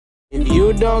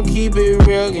you don't keep it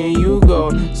real and you go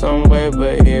somewhere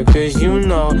but here, cause you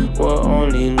know we're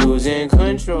only losing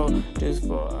control just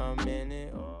for a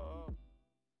minute.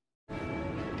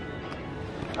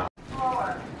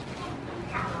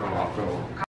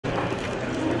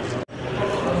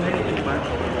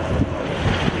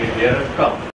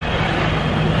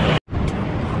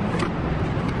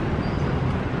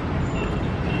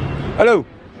 Hello。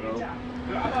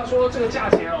阿爸说这个价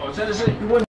钱哦，真的是一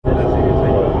问。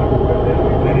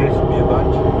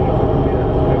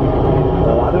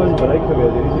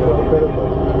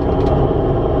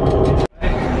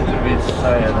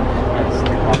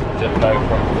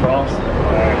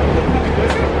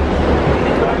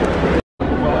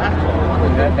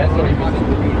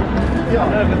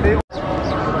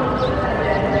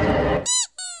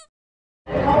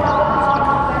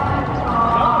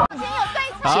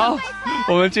好，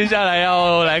我们接下来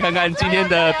要来看看今天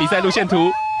的比赛路线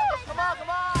图。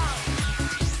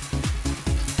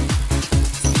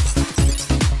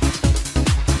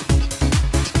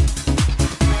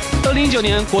2019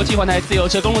年国际环台自由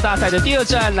车公路大赛的第2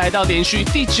站，来到连续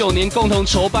第9年共同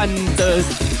筹办的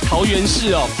桃园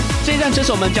市哦。这一站车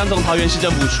手们将从桃园市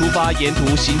政府出发，沿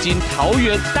途行经桃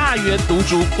园、大园、芦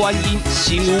竹、观音、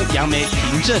新屋、杨梅、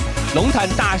平镇、龙潭、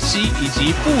大溪以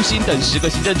及复兴等10个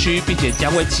行政区，并且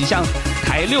将会骑向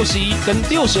台61跟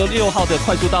66号的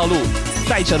快速道路。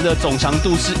赛程的总长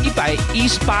度是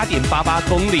118.88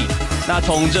公里。那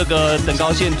从这个等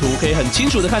高线图可以很清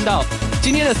楚的看到，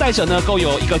今天的赛程呢，共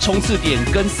有1个冲刺点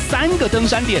跟3个登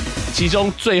山点，其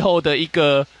中最后的一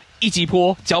个一级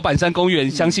坡脚板山公园，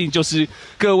相信就是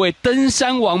各位登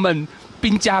山王们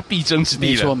兵家必争之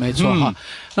地了。没错哈。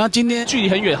那今天距离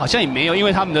很远，好像也没有，因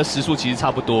为他们的时速其实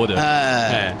差不多的。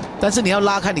但是你要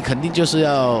拉开，你肯定就是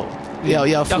要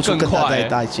付出更大的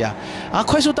代价。啊，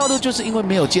快速道路就是因为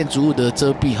没有建筑物的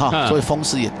遮蔽哈，所以风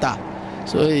势也大，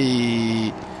所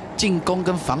以进攻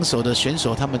跟防守的选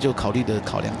手他们就考虑的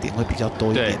考量点会比较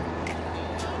多一点。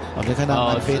我们看到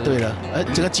南非队了，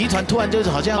整个集团突然就是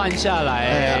好像慢下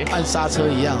来，按刹车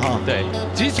一样哈。对，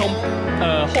其实从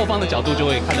后方的角度就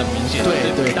会看得明显，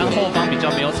对，当后方比较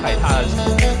没有踩踏的时候。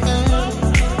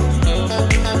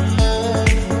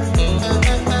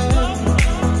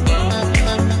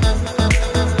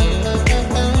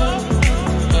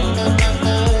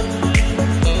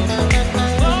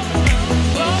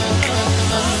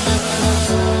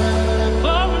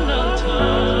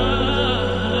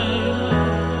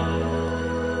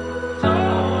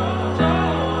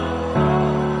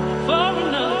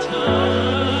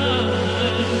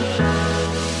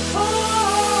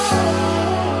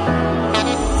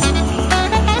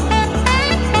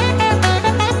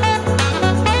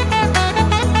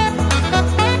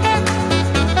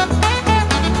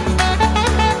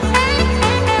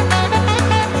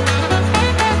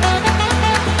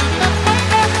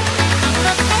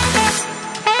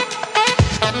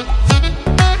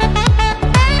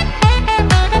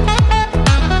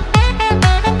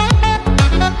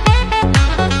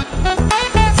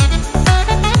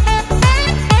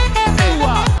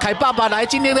爸爸来，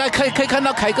今天可以看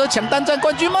到凯哥抢单站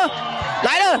冠军吗？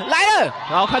来了！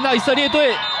然后看到以色列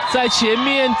队在前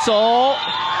面走，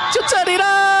就这里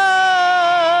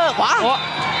了！哇！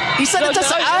以色列这是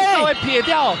稍微撇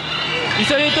掉，以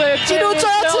色列队进入最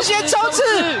后直线冲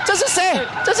刺，这是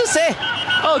谁？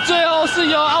哦，最后是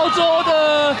由澳洲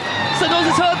的圣多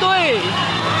斯车队。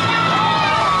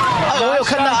我有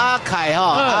看到阿凯哈，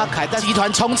阿凯在集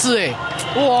团冲刺哎！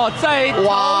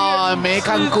哇，没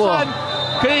看过。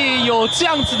可以有这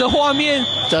样子的画面，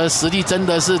这实力真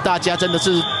的是大家真的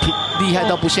是厉害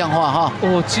到不像话哈！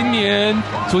今年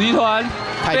主集团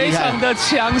非常的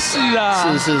强势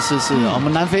啊！是，我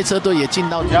们南非车队也进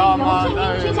到。去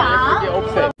场。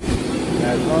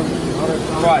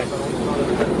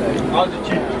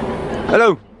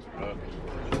Hello。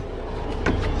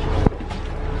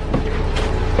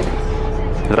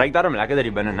Ruik daarom lekker dat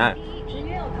hier binne, né?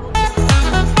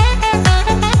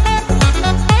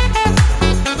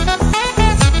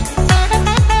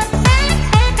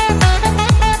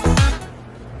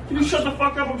 Shut the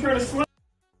fuck up, I'm trying to swim.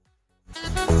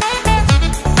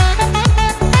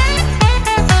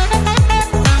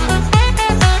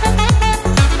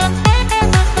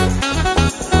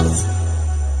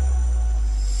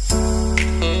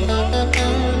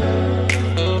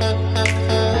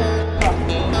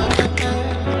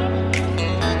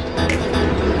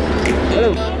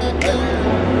 Hello.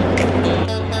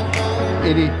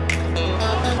 Eddie,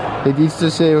 het iets te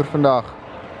sê oor vandag?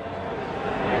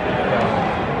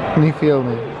 Nie veel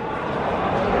nie.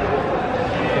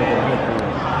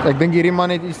 Ek dink hierdie man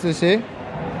het iets te sê.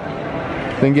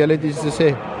 Dink jy het iets te sê?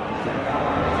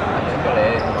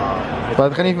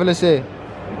 Wat gaan jy vir hulle sê?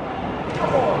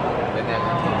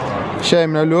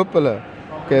 Shame, nou loop hulle.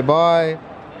 Okay, bye.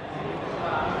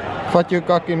 Vat jou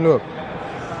kak en loop.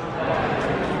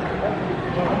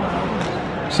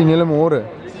 Sien julle môre.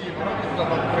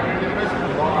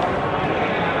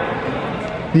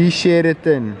 Die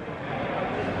Sheraton.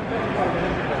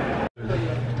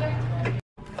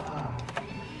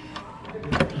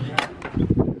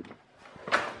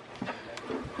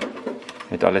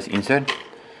 Met alles insert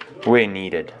where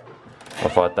needed.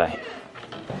 Of wat hy?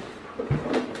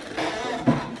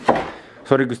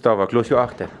 Sorry Gustavo, close jou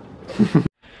agter.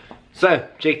 So,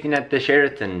 checked in at the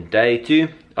Sheraton, day 2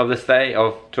 of the stay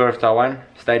of Tour of Taiwan,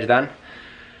 stage done.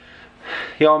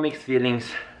 Here are mixed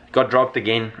feelings. Got dropped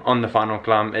again on the final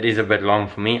climb. It is a bit long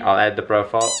for me. I'll add the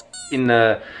profile in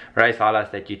the race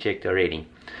highlights that you checked already.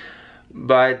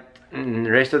 But the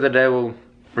rest of the day will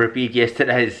repeat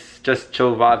yesterday's, just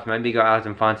chill vibes, maybe go out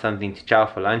and find something to chow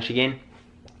for lunch again.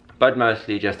 But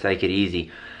mostly just take it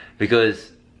easy,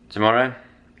 because tomorrow,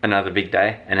 another big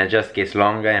day, and it just gets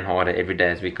longer and harder every day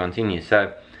as we continue.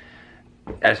 So,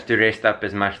 as to rest up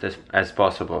as much as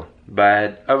possible.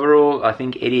 But overall, I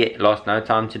think Eddie lost no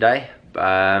time today.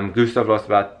 Gustav lost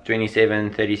about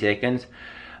 27-30 seconds.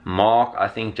 Mark, I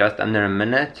think, just under a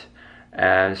minute.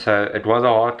 So it was a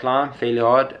hard climb, fairly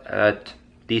hard, but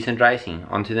decent racing.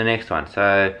 On to the next one.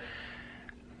 So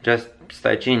just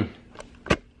stay tuned.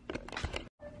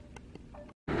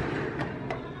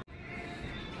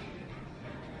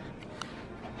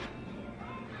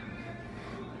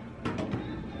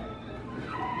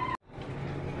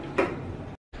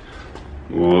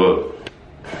 Whoa.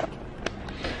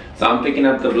 So I'm picking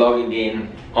up the vlog again,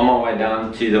 on my way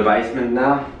down to the basement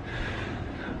now.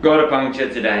 Got a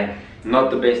puncture today, not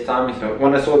the best timing, so I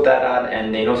want to sort that out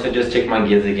and then also just check my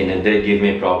gears again. It did give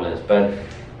me problems, but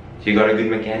if you got a good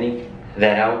mechanic,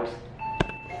 that helps.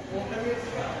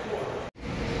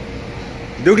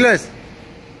 Douglas,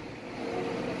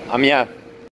 I'm here.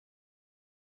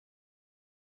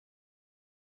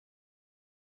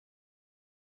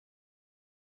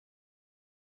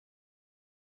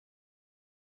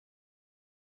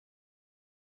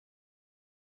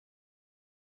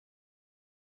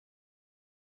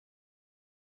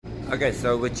 Okay,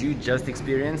 so what you just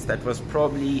experienced, that was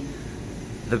probably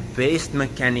the best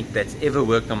mechanic that's ever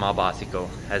worked on my bicycle,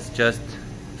 has just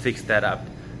fixed that up.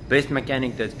 Best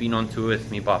mechanic that's been on tour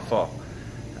with me by far.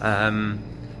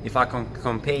 If I can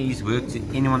compare his work to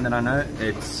anyone that I know,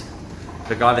 it's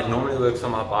the guy that normally works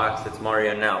on my bikes, it's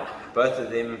Mario now. Both of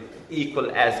them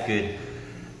equal as good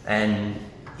and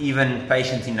even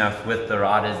patient enough with the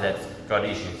riders that's got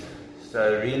issues.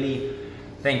 So really,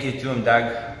 thank you to him,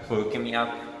 Doug, for hooking me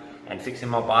up and fixing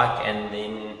my bike, and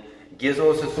then gears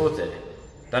also sorted.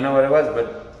 Don't know what it was,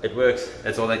 but it works.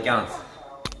 That's all that counts.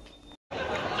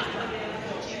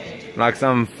 Like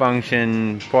some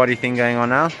function party thing going on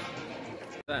now.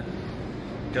 So,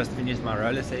 just finished my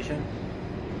roller session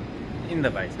in the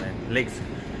basement. Legs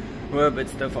were a bit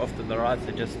stiff after the ride,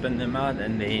 so just spin them out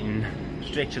and then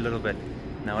stretch a little bit.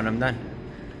 Now when I'm done.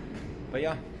 But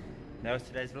yeah, that was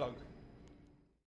today's vlog.